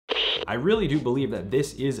I really do believe that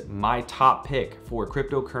this is my top pick for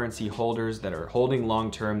cryptocurrency holders that are holding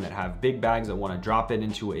long-term, that have big bags that want to drop it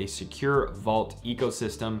into a secure vault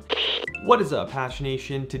ecosystem. What is up, Hash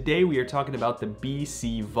Nation? Today we are talking about the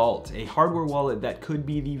BC Vault, a hardware wallet that could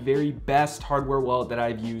be the very best hardware wallet that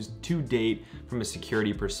I've used to date from a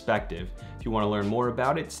security perspective. If you want to learn more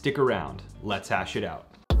about it, stick around. Let's hash it out.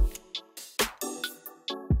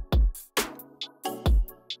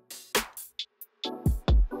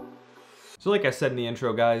 So like I said in the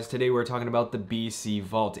intro, guys, today we're talking about the BC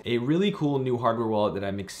Vault, a really cool new hardware wallet that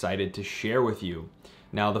I'm excited to share with you.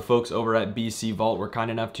 Now, the folks over at BC Vault were kind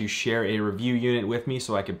enough to share a review unit with me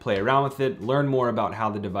so I could play around with it, learn more about how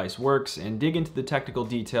the device works, and dig into the technical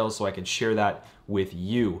details so I could share that with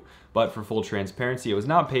you. But for full transparency, I was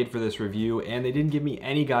not paid for this review, and they didn't give me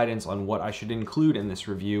any guidance on what I should include in this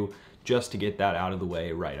review, just to get that out of the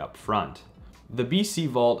way right up front. The BC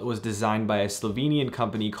Vault was designed by a Slovenian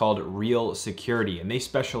company called Real Security, and they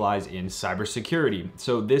specialize in cybersecurity.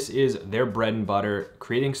 So this is their bread and butter,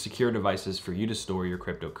 creating secure devices for you to store your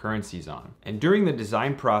cryptocurrencies on. And during the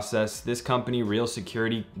design process, this company, Real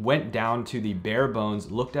Security, went down to the bare bones,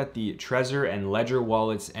 looked at the Trezor and Ledger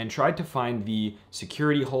wallets, and tried to find the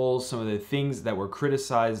security holes, some of the things that were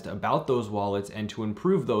criticized about those wallets, and to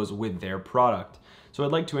improve those with their product. So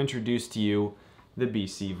I'd like to introduce to you the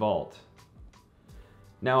BC Vault.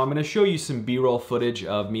 Now I'm going to show you some B-roll footage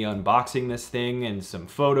of me unboxing this thing and some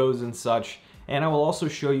photos and such, and I will also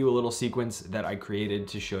show you a little sequence that I created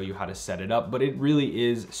to show you how to set it up, but it really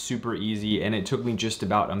is super easy, and it took me just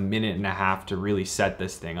about a minute and a half to really set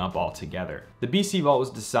this thing up all together. The BC Vault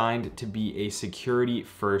was designed to be a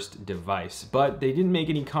security-first device, but they didn't make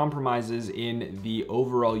any compromises in the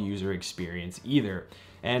overall user experience either.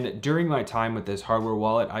 And during my time with this hardware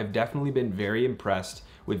wallet, I've definitely been very impressed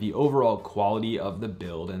with the overall quality of the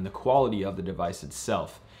build and the quality of the device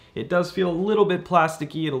itself. It does feel a little bit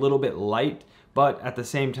plasticky and a little bit light, but at the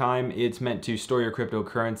same time, it's meant to store your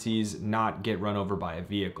cryptocurrencies, not get run over by a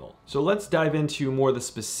vehicle. So let's dive into more of the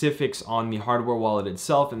specifics on the hardware wallet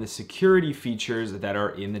itself and the security features that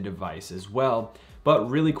are in the device as well. But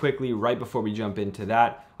really quickly, right before we jump into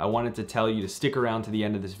that, I wanted to tell you to stick around to the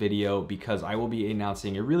end of this video because I will be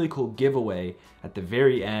announcing a really cool giveaway at the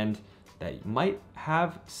very end that might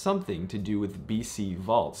have something to do with BC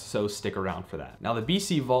Vaults, so stick around for that. Now, the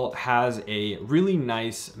BC Vault has a really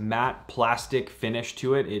nice matte plastic finish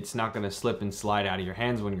to it. It's not gonna slip and slide out of your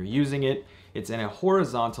hands when you're using it. It's in a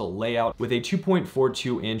horizontal layout with a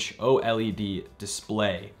 2.42-inch OLED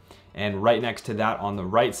display. And right next to that, on the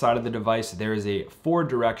right side of the device, there is a quad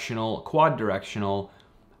directional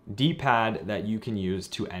D-pad that you can use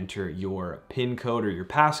to enter your PIN code or your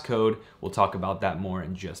passcode. We'll talk about that more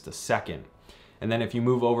in just a second. And then if you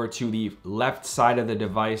move over to the left side of the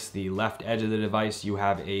device, the left edge of the device, you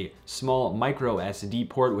have a small micro SD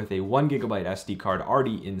port with a 1 GB SD card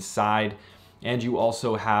already inside. And you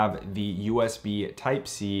also have the USB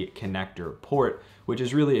Type-C connector port, which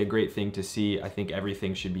is really a great thing to see. I think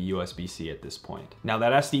everything should be USB-C at this point. Now,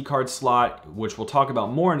 that SD card slot, which we'll talk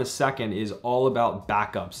about more in a second, is all about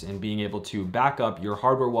backups and being able to back up your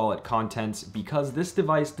hardware wallet contents because this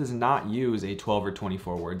device does not use a 12 or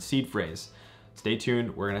 24 word seed phrase. Stay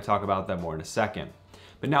tuned, we're gonna talk about that more in a second.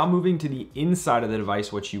 But now moving to the inside of the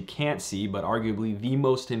device, which you can't see, but arguably the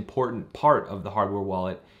most important part of the hardware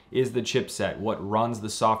wallet is the chipset, what runs the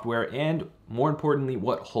software, and more importantly,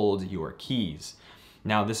 what holds your keys.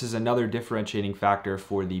 Now, this is another differentiating factor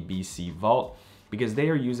for the BC Vault because they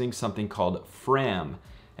are using something called FRAM,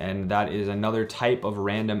 and that is another type of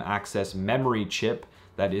random access memory chip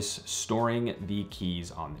that is storing the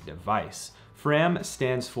keys on the device. FRAM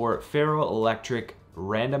stands for Ferroelectric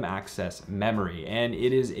Random Access Memory, and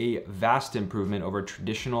it is a vast improvement over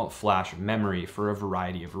traditional flash memory for a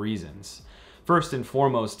variety of reasons. First and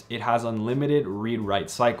foremost, it has unlimited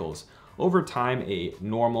read-write cycles. Over time, a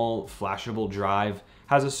normal flashable drive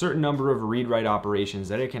has a certain number of read-write operations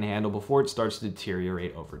that it can handle before it starts to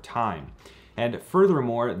deteriorate over time. And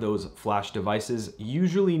furthermore, those flash devices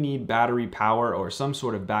usually need battery power or some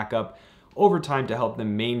sort of backup over time to help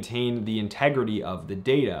them maintain the integrity of the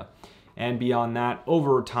data. And beyond that,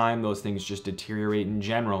 over time, those things just deteriorate in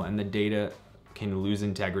general and the data can lose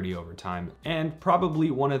integrity over time. And probably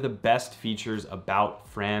one of the best features about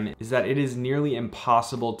FRAM is that it is nearly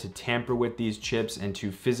impossible to tamper with these chips and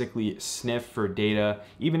to physically sniff for data,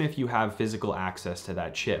 even if you have physical access to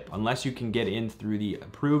that chip. Unless you can get in through the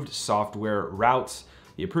approved software routes,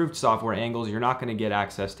 the approved software angles, you're not gonna get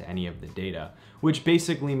access to any of the data, which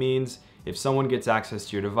basically means if someone gets access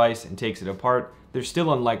to your device and takes it apart, they're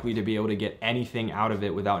still unlikely to be able to get anything out of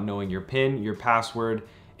it without knowing your PIN, your password,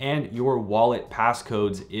 and your wallet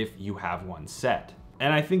passcodes if you have one set.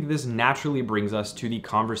 And I think this naturally brings us to the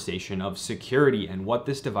conversation of security and what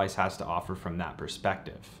this device has to offer from that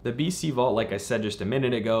perspective. The BC Vault, like I said just a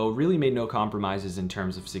minute ago, really made no compromises in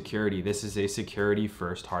terms of security. This is a security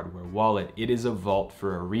first hardware wallet. It is a vault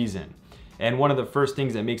for a reason. And one of the first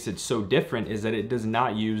things that makes it so different is that it does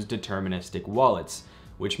not use deterministic wallets,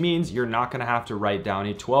 which means you're not gonna have to write down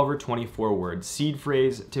a 12 or 24 word seed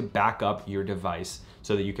phrase to back up your device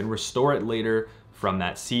so that you can restore it later from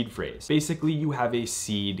that seed phrase. Basically, you have a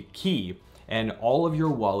seed key, and all of your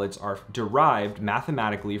wallets are derived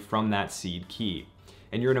mathematically from that seed key.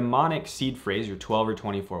 And your mnemonic seed phrase, your 12 or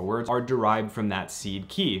 24 words, are derived from that seed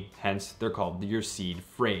key, hence they're called your seed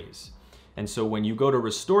phrase. And so when you go to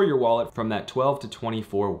restore your wallet from that 12 to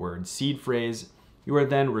 24 word seed phrase, you are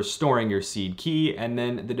then restoring your seed key, and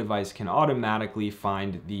then the device can automatically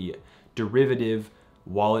find the derivative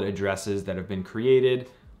wallet addresses that have been created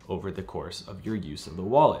over the course of your use of the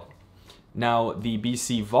wallet. Now, the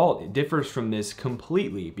BC Vault differs from this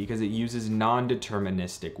completely because it uses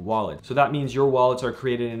non-deterministic wallets. So that means your wallets are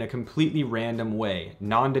created in a completely random way.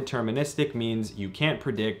 Non-deterministic means you can't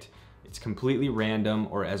predict, it's completely random,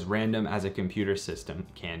 or as random as a computer system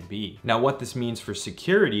can be. Now, what this means for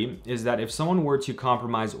security is that if someone were to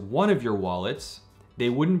compromise one of your wallets, they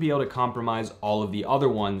wouldn't be able to compromise all of the other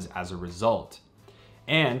ones as a result.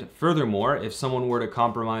 And furthermore, if someone were to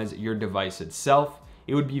compromise your device itself,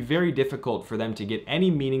 it would be very difficult for them to get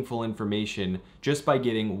any meaningful information just by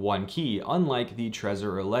getting one key, unlike the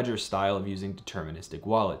Trezor or Ledger style of using deterministic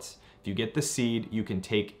wallets. If you get the seed, you can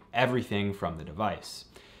take everything from the device.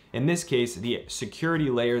 In this case, the security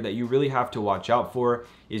layer that you really have to watch out for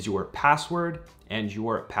is your password and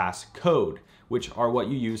your passcode, which are what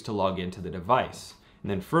you use to log into the device. And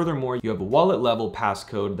then furthermore, you have a wallet level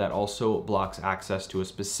passcode that also blocks access to a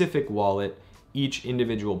specific wallet. Each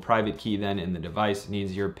individual private key then in the device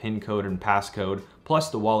needs your PIN code and passcode, plus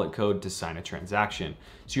the wallet code to sign a transaction.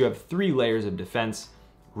 So you have 3 layers of defense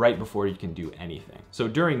right before you can do anything. So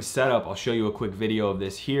during setup, I'll show you a quick video of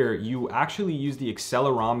this here. You actually use the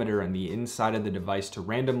accelerometer on the inside of the device to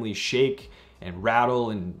randomly shake and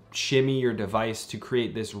rattle and shimmy your device to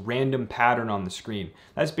create this random pattern on the screen.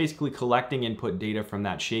 That's basically collecting input data from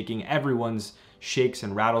that shaking. Everyone's shakes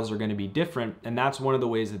and rattles are going to be different, and that's one of the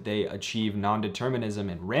ways that they achieve non-determinism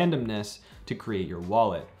and randomness to create your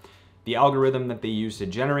wallet. The algorithm that they use to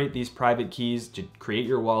generate these private keys to create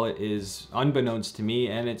your wallet is unbeknownst to me,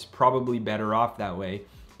 and it's probably better off that way,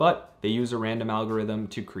 but they use a random algorithm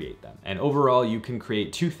to create them. And overall, you can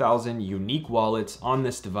create 2,000 unique wallets on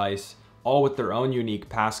this device, all with their own unique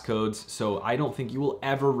passcodes, so I don't think you will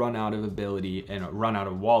ever run out of ability and run out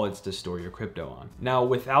of wallets to store your crypto on. Now,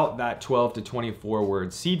 without that 12 to 24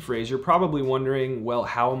 word seed phrase, you're probably wondering, well,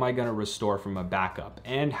 how am I gonna restore from a backup?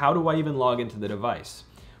 And how do I even log into the device?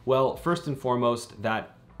 Well, first and foremost,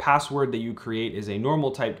 that password that you create is a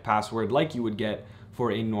normal typed password like you would get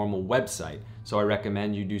for a normal website. So I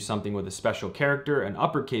recommend you do something with a special character, an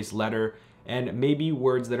uppercase letter, and maybe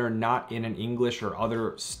words that are not in an English or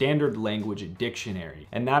other standard language dictionary.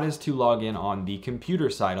 And that is to log in on the computer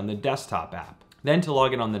side, on the desktop app. Then to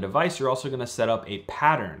log in on the device, you're also gonna set up a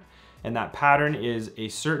pattern. And that pattern is a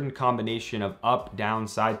certain combination of up, down,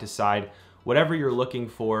 side to side, whatever you're looking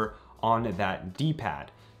for on that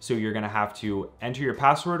D-pad. So you're gonna have to enter your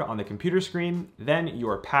password on the computer screen, then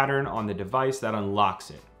your pattern on the device that unlocks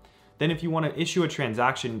it. Then if you want to issue a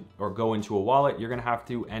transaction or go into a wallet, you're going to have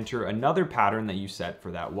to enter another pattern that you set for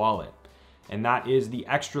that wallet. And that is the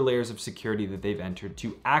extra layers of security that they've entered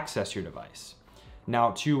to access your device. Now,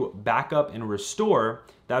 to back up and restore,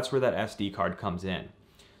 that's where that SD card comes in.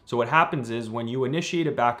 So what happens is when you initiate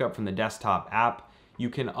a backup from the desktop app, you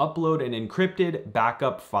can upload an encrypted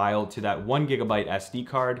backup file to that 1 GB SD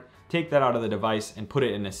card, take that out of the device and put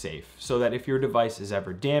it in a safe so that if your device is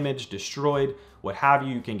ever damaged, destroyed, what have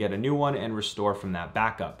you, you can get a new one and restore from that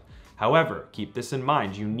backup. However, keep this in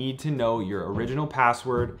mind, you need to know your original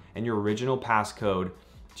password and your original passcode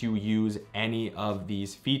to use any of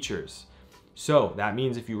these features. So that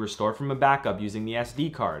means if you restore from a backup using the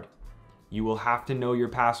SD card, you will have to know your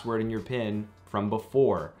password and your PIN from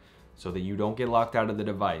before so that you don't get locked out of the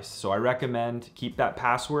device. So I recommend keep that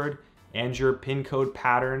password and your PIN code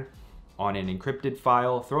pattern on an encrypted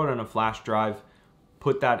file, throw it on a flash drive,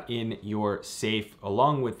 put that in your safe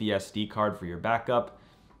along with the SD card for your backup,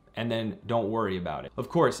 and then don't worry about it. Of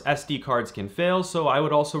course, SD cards can fail, so I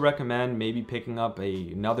would also recommend maybe picking up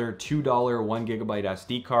another $2 1 GB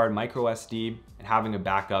SD card, micro SD, and having a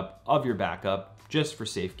backup of your backup just for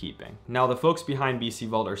safekeeping. Now, the folks behind BC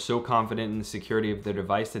Vault are so confident in the security of their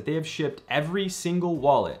device that they have shipped every single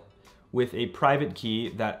wallet with a private key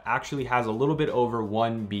that actually has a little bit over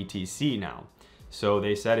 1 BTC now. So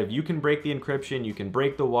they said if you can break the encryption, you can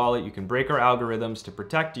break the wallet, you can break our algorithms to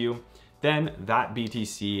protect you, then that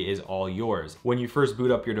BTC is all yours. When you first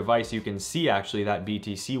boot up your device, you can see actually that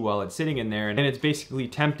BTC wallet sitting in there, and it's basically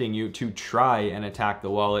tempting you to try and attack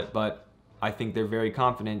the wallet, but I think they're very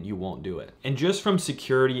confident you won't do it. And just from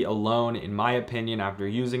security alone, in my opinion, after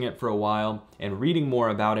using it for a while and reading more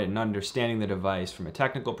about it and understanding the device from a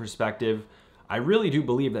technical perspective, I really do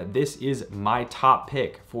believe that this is my top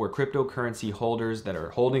pick for cryptocurrency holders that are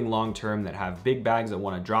holding long-term, that have big bags, that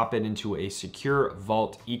want to drop it into a secure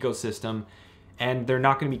vault ecosystem, and they're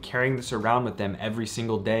not going to be carrying this around with them every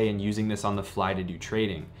single day and using this on the fly to do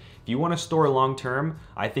trading. If you want to store long-term,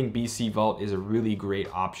 I think BC Vault is a really great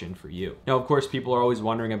option for you. Now, of course, people are always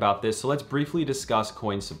wondering about this, so let's briefly discuss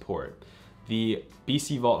coin support. The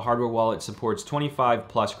BC Vault hardware wallet supports 25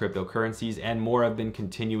 plus cryptocurrencies, and more have been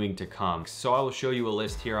continuing to come. So I will show you a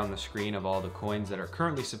list here on the screen of all the coins that are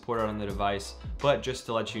currently supported on the device, but just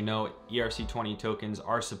to let you know, ERC20 tokens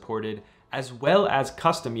are supported, as well as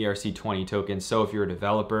custom ERC20 tokens. So if you're a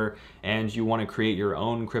developer and you want to create your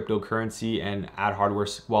own cryptocurrency and add hardware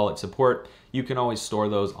wallet support, you can always store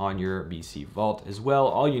those on your BC Vault as well.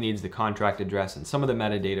 All you need is the contract address and some of the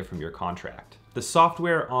metadata from your contract. The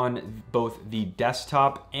software on both the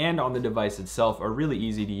desktop and on the device itself are really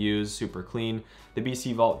easy to use, super clean. The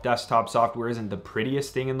BC Vault desktop software isn't the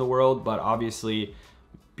prettiest thing in the world, but obviously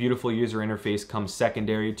beautiful user interface comes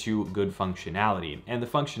secondary to good functionality, and the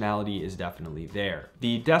functionality is definitely there.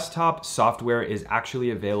 The desktop software is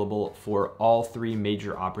actually available for all 3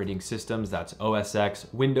 major operating systems. That's OS X,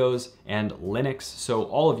 Windows, and Linux. So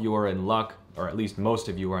all of you are in luck, or at least most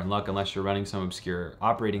of you are in luck, unless you're running some obscure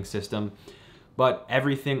operating system. But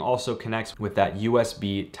everything also connects with that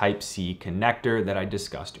USB Type-C connector that I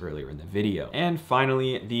discussed earlier in the video. And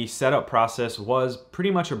finally, the setup process was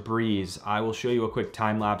pretty much a breeze. I will show you a quick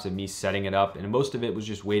time lapse of me setting it up, and most of it was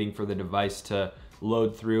just waiting for the device to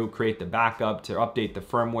load through, create the backup, to update the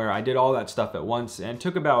firmware. I did all that stuff at once, and it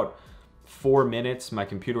took about 4 minutes. My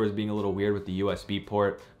computer was being a little weird with the USB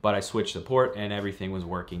port, but I switched the port and everything was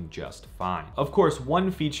working just fine. Of course,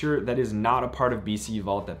 one feature that is not a part of BC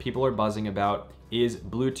Vault that people are buzzing about is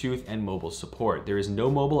Bluetooth and mobile support. There is no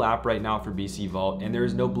mobile app right now for BC Vault, and there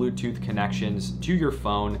is no Bluetooth connections to your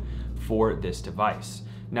phone for this device.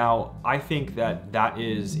 Now, I think that that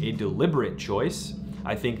is a deliberate choice.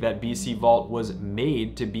 I think that BC Vault was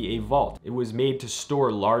made to be a vault. It was made to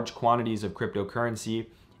store large quantities of cryptocurrency,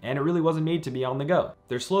 and it really wasn't made to be on the go.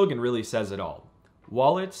 Their slogan really says it all.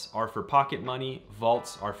 Wallets are for pocket money,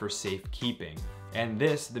 vaults are for safekeeping. And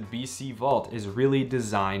this, the BC Vault, is really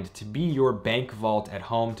designed to be your bank vault at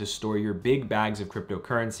home to store your big bags of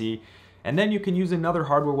cryptocurrency. And then you can use another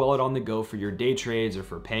hardware wallet on the go for your day trades or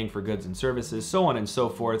for paying for goods and services, so on and so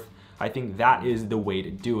forth. I think that is the way to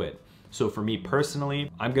do it. So for me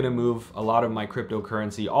personally, I'm gonna move a lot of my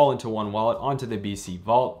cryptocurrency all into one wallet onto the BC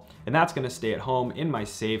Vault, and that's gonna stay at home in my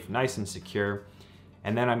safe, nice and secure.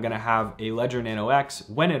 And then I'm gonna have a Ledger Nano X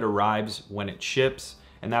when it arrives, when it ships,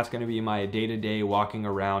 and that's gonna be my day-to-day walking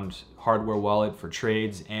around hardware wallet for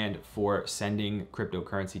trades and for sending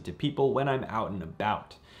cryptocurrency to people when I'm out and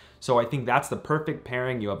about. So I think that's the perfect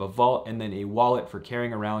pairing. You have a vault and then a wallet for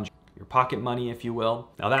carrying around your pocket money, if you will.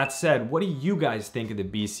 Now that said, what do you guys think of the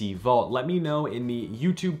BC Vault? Let me know in the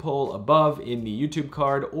YouTube poll above, in the YouTube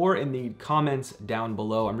card, or in the comments down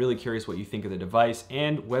below. I'm really curious what you think of the device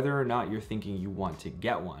and whether or not you're thinking you want to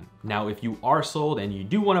get one. Now, if you are sold and you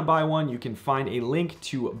do want to buy one, you can find a link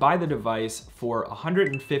to buy the device for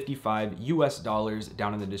 $155 US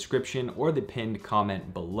down in the description or the pinned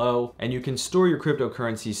comment below, and you can store your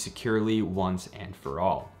cryptocurrency securely once and for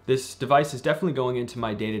all. This device is definitely going into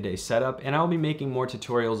my day-to-day setup, and I'll be making more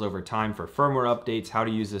tutorials over time for firmware updates, how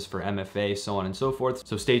to use this for MFA, so on and so forth,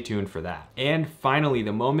 so stay tuned for that. And finally,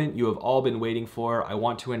 the moment you have all been waiting for, I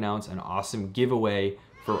want to announce an awesome giveaway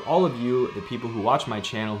for all of you, the people who watch my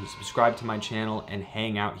channel, who subscribe to my channel, and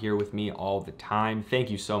hang out here with me all the time. Thank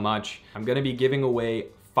you so much. I'm gonna be giving away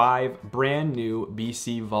 5 brand new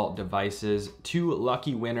BC Vault devices to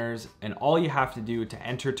lucky winners, and all you have to do to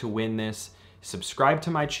enter to win this, subscribe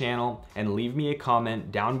to my channel and leave me a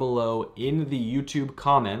comment down below in the YouTube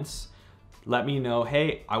comments. Let me know,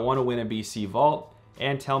 hey, I want to win a BC Vault,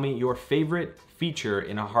 and tell me your favorite feature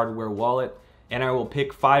in a hardware wallet, and I will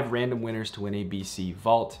pick 5 random winners to win a BC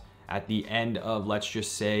Vault at the end of, let's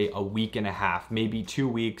just say, a week and a half, maybe 2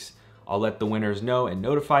 weeks. I'll let the winners know and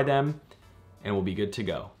notify them, and we'll be good to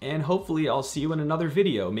go. And hopefully I'll see you in another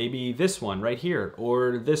video, maybe this one right here,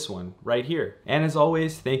 or this one right here. And as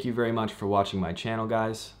always, thank you very much for watching my channel,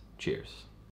 guys. Cheers.